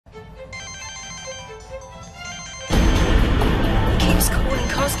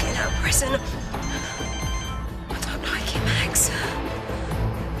Carl's getting out of prison. I don't like it, Max.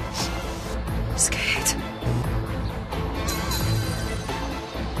 I'm scared.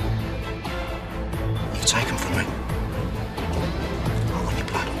 You take him from me. I want your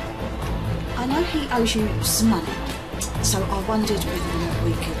blood. I know he owes you some money, so I wondered whether or not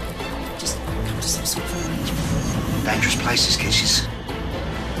we could just come to some sort of arrangement. Dangerous places, kisses.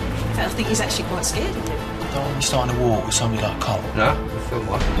 In fact, I think he's actually quite scared of it. Don't want me starting a war with somebody like Cole. No? Film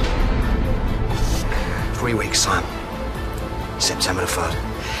what? 3 weeks' time. September the 3rd.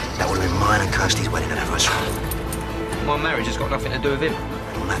 That would have been mine and Kirsty's wedding anniversary. My marriage has got nothing to do with him.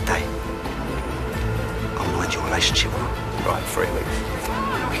 And on that day, I'm going to end your relationship with her. Right, 3 weeks.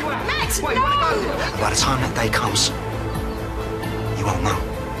 Max, Wait, no! And by the time that day comes, you won't know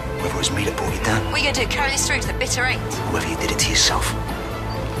whether it was me that brought you down What are you going to do, carry this through to the bitter end? or whether you did it to yourself.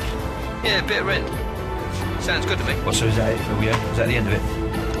 Yeah, a bit of rent. Sounds good to me. What, so is that it, Phil, yeah? Is that the end of it?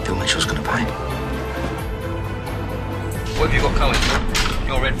 Phil Mitchell's going to pay. What have you got going?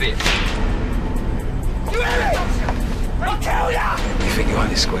 Your red Viet. You hear it? I'll kill ya! You think you own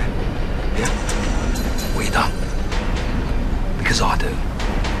this square? Yeah? Well, you don't. Because I do.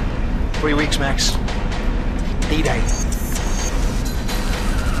 3 weeks, Max. D-Day.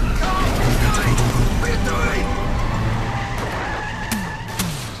 What are you doing?